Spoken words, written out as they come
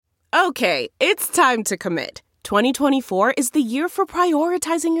Okay, it's time to commit. 2024 is the year for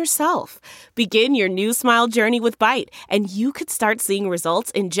prioritizing yourself. Begin your new smile journey with Byte, and you could start seeing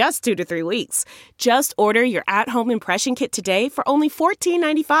results in just 2 to 3 weeks. Just order your at-home impression kit today for only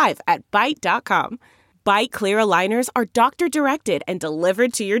 $14.95 at Byte.com. Byte Clear aligners are doctor-directed and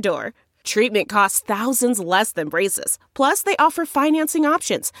delivered to your door. Treatment costs thousands less than braces. Plus, they offer financing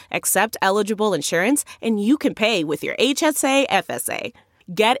options, accept eligible insurance, and you can pay with your HSA, FSA.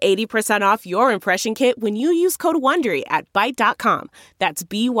 Get 80% off your impression kit when you use code WONDERY at Byte.com. That's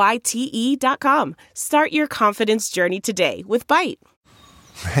BYTE.com. Start your confidence journey today with Byte.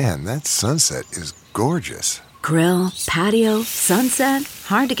 Man, that sunset is gorgeous. Grill, patio, sunset.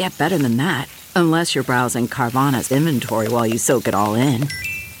 Hard to get better than that. Unless you're browsing Carvana's inventory while you soak it all in.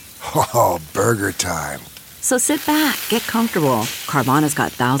 Oh, burger time. So sit back, get comfortable. Carvana's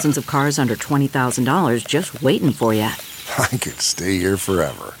got thousands of cars under $20,000 just waiting for you. I could stay here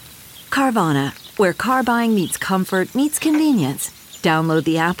forever. Carvana, where car buying meets comfort, meets convenience. Download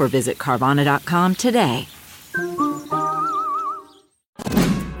the app or visit Carvana.com today.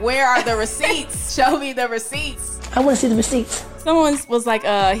 Where are the receipts? Show me the receipts. I want to see the receipts. Someone was like,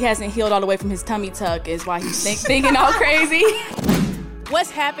 he hasn't healed all the way from his tummy tuck is why he's thinking all crazy.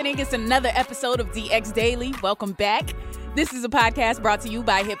 What's happening? It's another episode of DX Daily. Welcome back. This is a podcast brought to you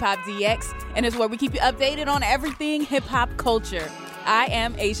by Hip Hop DX, and it's where we keep you updated on everything hip hop culture. I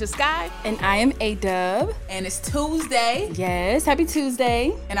am Asia Sky. And I am A-Dub. And it's Tuesday. Yes, happy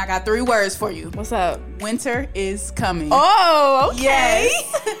Tuesday. And I got 3 words for you. What's up? Winter is coming. Oh, okay.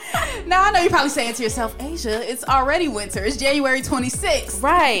 Yes. Now, I know you're probably saying to yourself, Asia, it's already winter. It's January 26th.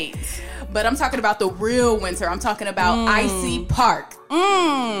 Right. But I'm talking about the real winter. I'm talking about Icy Park.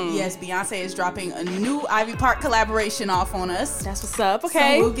 Yes, Beyonce is dropping a new Ivy Park collaboration off on us. That's what's up.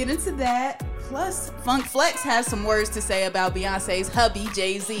 Okay. So we'll get into that. Plus, Funk Flex has some words to say about Beyonce's hubby,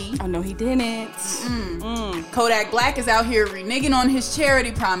 Jay-Z. Oh, no, he didn't. Kodak Black is out here reneging on his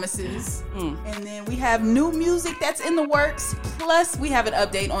charity promises. And then we have new music that's in the works. Plus, we have an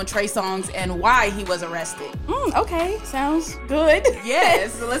update on Trey Songz and why he was arrested. Okay, sounds good.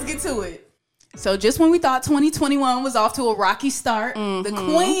 Yes, so let's get to it. So just when we thought 2021 was off to a rocky start, the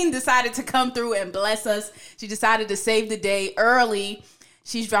queen decided to come through and bless us. She decided to save the day early.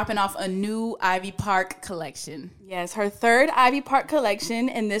 She's dropping off a new Ivy Park collection. Yes, her 3rd Ivy Park collection,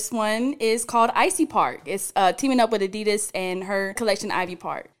 and this one is called Icy Park. It's teaming up with Adidas and her collection Ivy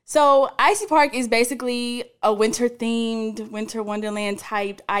Park. So Icy Park is basically a winter-themed, winter wonderland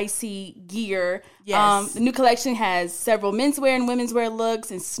type icy gear. Yes. The new collection has several menswear and womenswear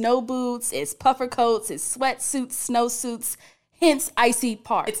looks, and snow boots, it's puffer coats, it's sweatsuits, snowsuits. Hence, Icy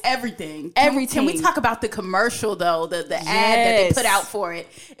Park. It's everything. Everything. Can we talk about the commercial, though? The ad that they put out for it.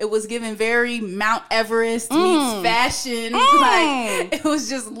 It was given very Mount Everest meets fashion. Like, it was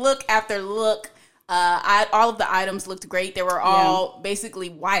just look after look. All of the items looked great. They were all basically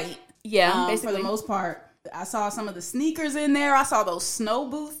white. Yeah, basically. For the most part. I saw some of the sneakers in there. I saw those snow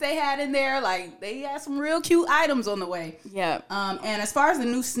boots they had in there. Like, they had some real cute items on the way. Yeah. And as far as the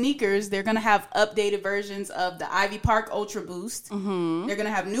new sneakers, they're going to have updated versions of the Ivy Park Ultra Boost. They're going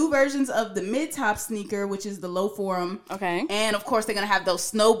to have new versions of the mid-top sneaker, which is the low forum. Okay. And, of course, they're going to have those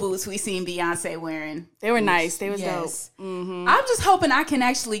snow boots we seen Beyonce wearing. They were nice. They was dope. I'm just hoping I can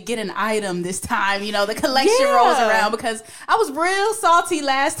actually get an item this time. You know, the collection rolls around, because I was real salty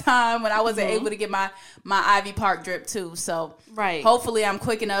last time when I wasn't able to get my Ivy Park drip too. So hopefully I'm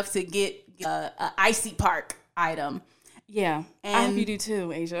quick enough to get a Icy Park item. Yeah, and I hope you do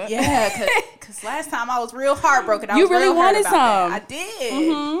too, Asia. Yeah, because last time I was real heartbroken. I you was really real wanted hurt some. about that. I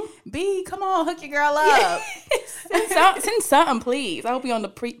did. B, come on, hook your girl up. Send something, please. I hope you're on the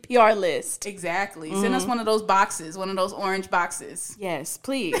PR list. Exactly. Send us one of those boxes, one of those orange boxes. Yes,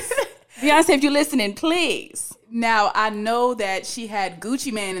 please. Beyonce, if you're listening, please. Now, I know that she had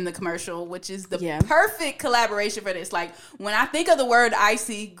Gucci Mane in the commercial, which is the perfect collaboration for this. Like, when I think of the word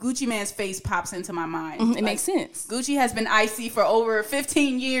icy, Gucci Mane's face pops into my mind. It makes sense. Gucci has been icy for over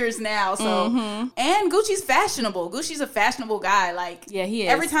 15 years now. So, and Gucci's fashionable. Gucci's a fashionable guy. Like, yeah, he is.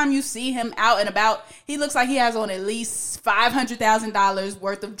 Every time you see him out and about, he looks like he has on at least $500,000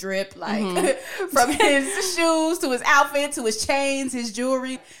 worth of drip. Like, from his shoes to his outfit to his chains, his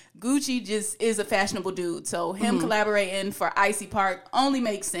jewelry. Gucci just is a fashionable dude. So him collaborating for Icy Park only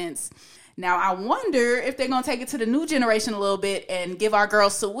makes sense. Now, I wonder if they're going to take it to the new generation a little bit and give our girl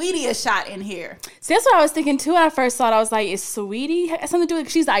Saweetie a shot in here. See, that's what I was thinking, too. When I first saw it, I was like, is Saweetie has something to do with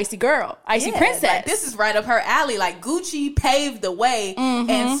it? She's the icy girl, icy princess. Like, this is right up her alley. Like, Gucci paved the way,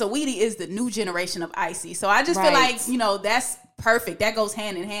 and Saweetie is the new generation of icy. So I just feel like, you know, that's perfect. That goes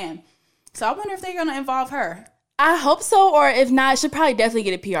hand in hand. So I wonder if they're going to involve her. I hope so, or if not, she'll probably definitely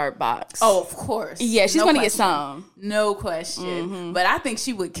get a PR box. Oh, of course. Yeah, she's going to get some. No question. But I think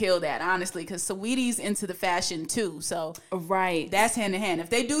she would kill that, honestly, because Saweetie's into the fashion, too. So right, that's hand in hand. If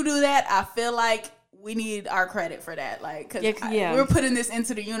they do that, I feel like we need our credit for that. Like, because we're putting this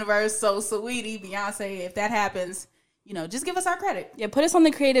into the universe. So Saweetie, Beyonce, if that happens, just give us our credit. Yeah, put us on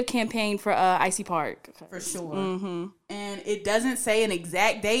the creative campaign for Icy Park. For sure. And it doesn't say an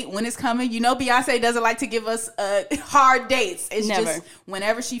exact date when it's coming. Beyonce doesn't like to give us hard dates. It's just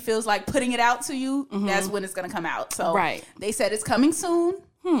whenever she feels like putting it out to you, that's when it's going to come out. So they said it's coming soon.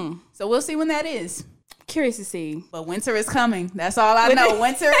 So we'll see when that is. Curious to see. But winter is coming. That's all I know.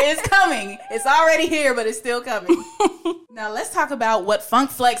 Winter is coming. It's already here, but it's still coming. Now, let's talk about what Funk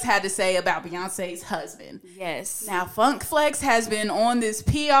Flex had to say about Beyonce's husband. Yes. Now, Funk Flex has been on this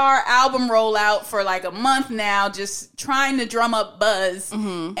PR album rollout for like a month now, just trying to drum up buzz.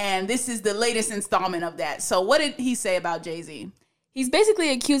 And this is the latest installment of that. So what did he say about Jay-Z? He's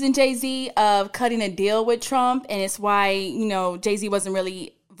basically accusing Jay-Z of cutting a deal with Trump. And it's why, Jay-Z wasn't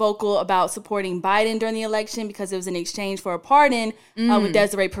really vocal about supporting Biden during the election because it was in exchange for a pardon with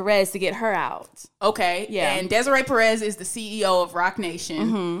Desiree Perez to get her out. Okay. Yeah. And Desiree Perez is the CEO of Roc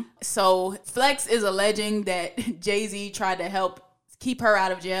Nation. So Flex is alleging that Jay-Z tried to help keep her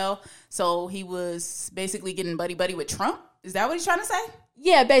out of jail. So he was basically getting buddy-buddy with Trump. Is that what he's trying to say?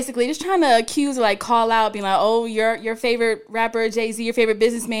 Yeah, basically, just trying to accuse or call out, being like, "Oh, your favorite rapper Jay-Z, your favorite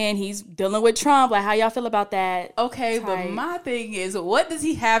businessman, he's dealing with Trump. Like, how y'all feel about that?" Okay, but my thing is, what does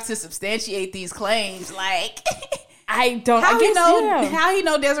he have to substantiate these claims? Like, I don't. How he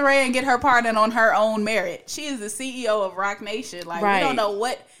know Desiree and get her pardon on her own merit? She is the CEO of Roc Nation. Like, we don't know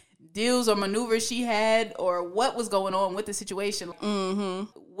what deals or maneuvers she had or what was going on with the situation.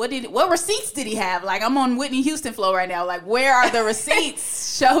 What receipts did he have? Like, I'm on Whitney Houston flow right now. Like, where are the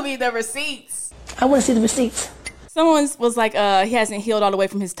receipts? Show me the receipts. I want to see the receipts. Someone was like, he hasn't healed all the way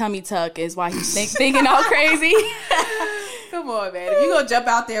from his tummy tuck is why he's thinking all crazy. Come on, man. If you're going to jump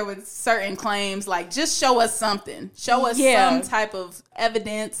out there with certain claims, just show us something. Show us some type of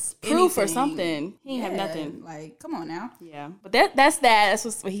evidence. Proof or something. He ain't have nothing. Like, come on now. Yeah. But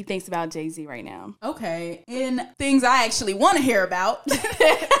that's what he thinks about Jay-Z right now. Okay. In things I actually want to hear about,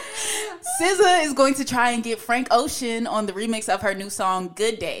 SZA is going to try and get Frank Ocean on the remix of her new song,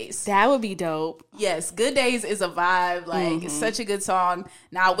 Good Days. That would be dope. Yes, Good Days is a vibe. It's such a good song.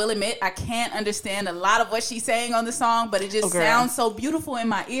 Now, I will admit, I can't understand a lot of what she's saying on the song, but it just sounds so beautiful in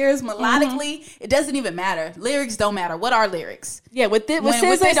my ears melodically. It doesn't even matter. Lyrics don't matter. What are lyrics? Yeah, with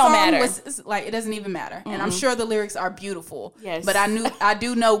SZA, it don't matter. It doesn't even matter. And I'm sure the lyrics are beautiful. Yes. But I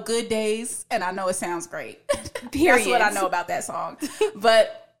do know Good Days, and I know it sounds great. Period. That's what I know about that song.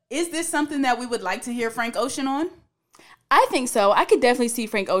 But is this something that we would like to hear Frank Ocean on? I think so. I could definitely see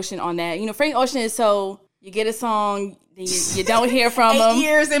Frank Ocean on that. Frank Ocean is so, you get a song, then you don't hear from him. 8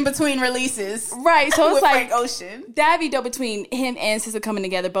 years in between releases. Right. So it's like Frank Ocean. That'd be dope between him and SZA coming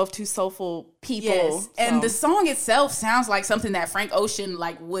together, both two soulful people. Yes. And the song itself sounds like something that Frank Ocean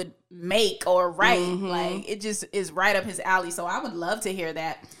would make or write. It just is right up his alley. So I would love to hear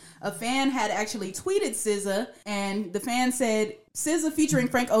that. A fan had actually tweeted SZA, and the fan said, SZA featuring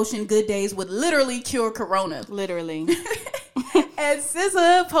Frank Ocean, Good Days would literally cure Corona. Literally. And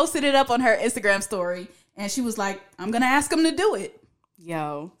SZA posted it up on her Instagram story, and she was like, I'm going to ask him to do it.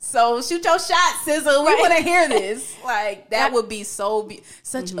 Yo. So shoot your shot, SZA. We want to hear this. That would be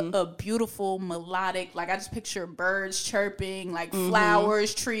such a beautiful, melodic, I just picture birds chirping,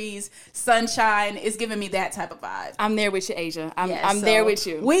 flowers, trees, sunshine. It's giving me that type of vibe. I'm there with you, Asia. I'm there with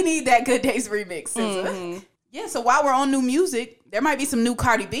you. We need that Good Days remix, SZA. Yeah, so while we're on new music, there might be some new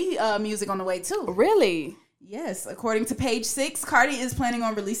Cardi B music on the way, too. Really? Yes, according to Page Six, Cardi is planning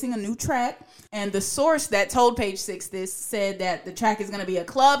on releasing a new track. And the source that told Page Six this said that the track is going to be a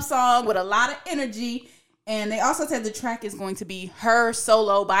club song with a lot of energy. And they also said the track is going to be her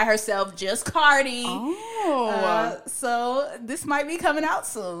solo by herself, just Cardi. Oh. So this might be coming out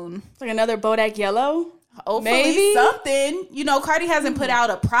soon. It's like another Bodak Yellow? Hopefully maybe something. Cardi hasn't put out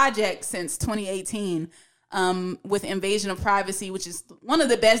a project since 2018. With Invasion of Privacy, which is one of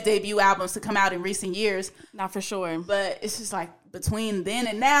the best debut albums to come out in recent years. Not for sure. But it's just between then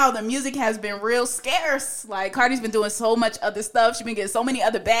and now, the music has been real scarce. Cardi's been doing so much other stuff. She's been getting so many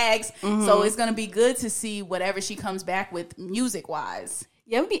other bags. So it's going to be good to see whatever she comes back with music-wise.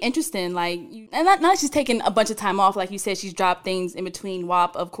 Yeah, it would be interesting. And not she's taking a bunch of time off. Like you said, she's dropped things in between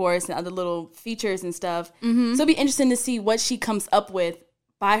WAP, of course, and other little features and stuff. So it'd be interesting to see what she comes up with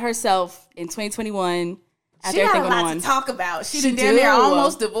by herself in 2021. after she had everything a went lot on. to talk about. She She damn near do.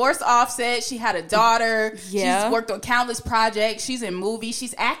 almost divorced Offset. She had a daughter. Yeah. She's worked on countless projects. She's in movies.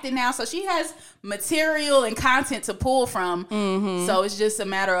 She's acting now. So she has material and content to pull from. So it's just a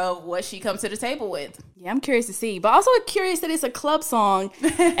matter of what she comes to the table with. Yeah, I'm curious to see. But also curious that it's a club song.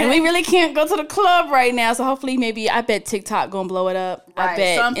 And we really can't go to the club right now. So hopefully I bet TikTok gonna blow it up. I Right,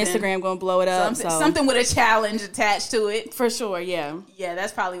 bet something. Instagram gonna blow it up. Something with a challenge attached to it. For sure, yeah. Yeah,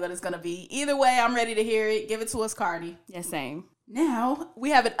 that's probably what it's going to be. Either way, I'm ready to hear it. Give it to us, Cardi. Yeah, same. Now, we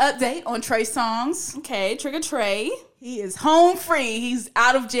have an update on Trey Songz. Okay, Trigger Trey. He is home free. He's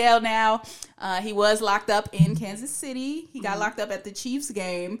out of jail now. He was locked up in Kansas City. He got locked up at the Chiefs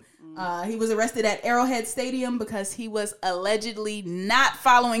game. He was arrested at Arrowhead Stadium because he was allegedly not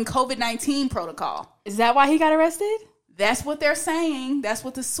following COVID-19 protocol. Is that why he got arrested? That's what they're saying. That's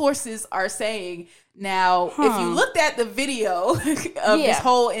what the sources are saying. Now, if you looked at the video of this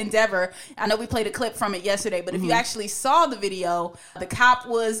whole endeavor, I know we played a clip from it yesterday, but if you actually saw the video, the cop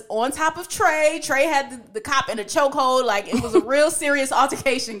was on top of Trey. Trey had the cop in a chokehold. Like, it was a real serious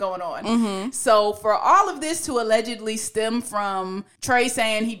altercation going on. So for all of this to allegedly stem from Trey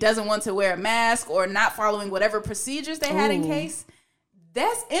saying he doesn't want to wear a mask or not following whatever procedures they had in case,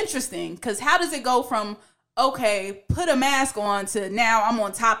 that's interesting. Because how does it go from, okay, put a mask on to now I'm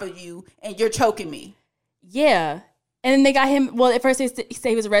on top of you and you're choking me? Yeah. And then they got him, well, at first they say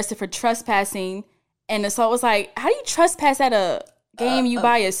he was arrested for trespassing. And the assault was like, how do you trespass at a game you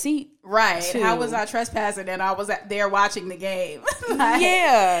buy a seat? Right. to? How was I trespassing and I was there watching the game? Like,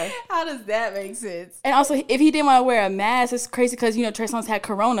 Yeah. How does that make sense? And also, if he didn't want to wear a mask, it's crazy because, Trey Songz had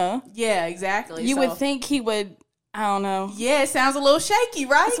corona. Yeah, exactly. You would think he would, I don't know. Yeah, it sounds a little shaky,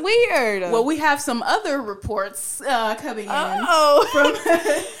 right? It's weird. Well, we have some other reports coming in from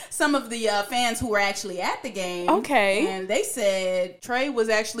some of the fans who were actually at the game. Okay. And they said Trey was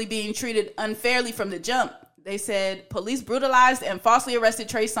actually being treated unfairly from the jump. They said police brutalized and falsely arrested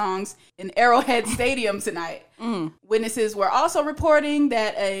Trey Songz in Arrowhead Stadium tonight. Witnesses were also reporting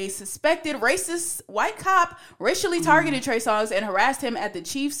that a suspected racist white cop racially targeted Trey Songz and harassed him at the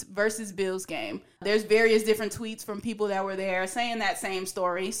Chiefs versus Bills game. There's various different tweets from people that were there saying that same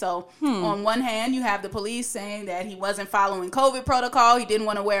story. So on one hand, you have the police saying that he wasn't following COVID protocol. He didn't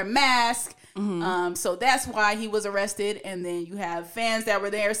want to wear a mask. So that's why he was arrested. And then you have fans that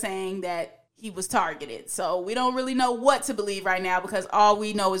were there saying that he was targeted. So we don't really know what to believe right now because all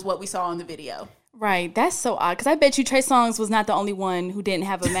we know is what we saw in the video. Right. That's so odd. Because I bet you Trey Songz was not the only one who didn't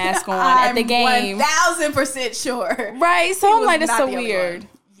have a mask on at the game. 1000% sure. Right. So He I'm was like, that's not so the only weird. one.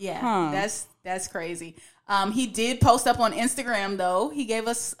 Yeah, that's crazy. He did post up on Instagram, though. He gave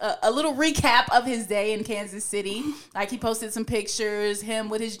us a little recap of his day in Kansas City. Like, he posted some pictures, him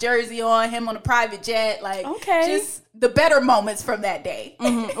with his jersey on, him on a private jet. Like, just the better moments from that day.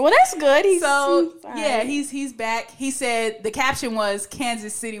 Well, that's good. He's back. He said the caption was,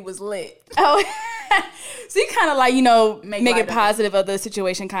 Kansas City was lit. Oh, so you kind of like, make light it of it. positive of the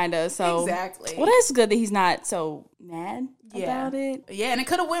situation, kind of. So Exactly. Well, that's good that he's not so mad about it. Yeah, and it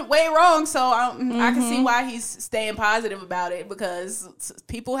could have went way wrong, so I can see why he's staying positive about it because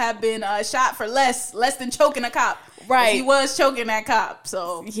people have been shot for less than choking a cop. Right. He was choking that cop,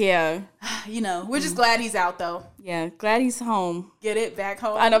 so Yeah. we're just glad he's out though. Yeah. Glad he's home. Get it back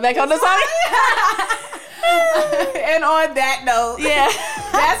home. I know, back on the side. And on that note, Yeah.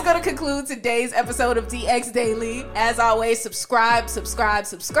 that's going to conclude today's episode of DX Daily. As always, subscribe to this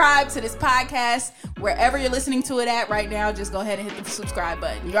podcast. Wherever you're listening to it at right now, just go ahead and hit the subscribe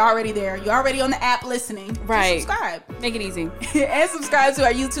button. You're already there. You're already on the app listening. Right. Just subscribe. Make it easy. And subscribe to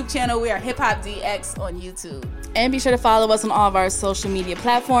our YouTube channel. We are Hip Hop DX on YouTube. And be sure to follow us on all of our social media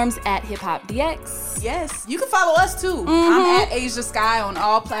platforms at Hip Hop DX. Yes, you can follow us too. I'm at Asia Sky on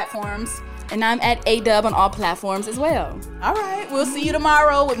all platforms. And I'm at ADub on all platforms as well. All right, we'll see you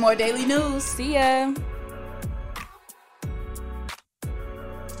tomorrow with more daily news. See ya.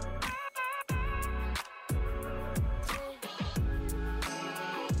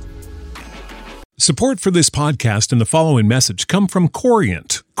 Support for this podcast and the following message come from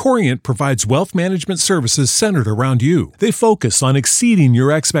Corient. Corient provides wealth management services centered around you. They focus on exceeding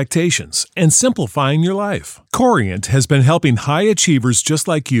your expectations and simplifying your life. Corient has been helping high achievers just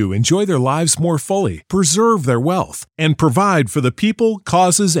like you enjoy their lives more fully, preserve their wealth, and provide for the people,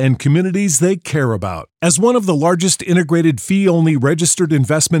 causes, and communities they care about. As one of the largest integrated fee-only registered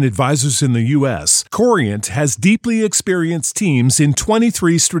investment advisors in the U.S., Corient has deeply experienced teams in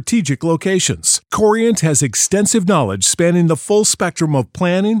 23 strategic locations. Corient has extensive knowledge spanning the full spectrum of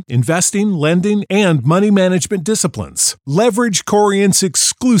planning, planning, investing, lending, and money management disciplines. Leverage Corient's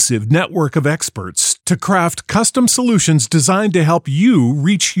exclusive network of experts to craft custom solutions designed to help you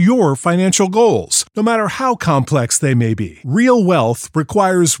reach your financial goals, no matter how complex they may be. Real wealth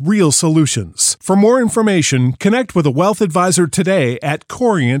requires real solutions. For more information, connect with a wealth advisor today at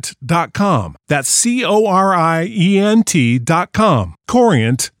Corient.com. That's Corient.com.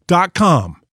 Corient.com.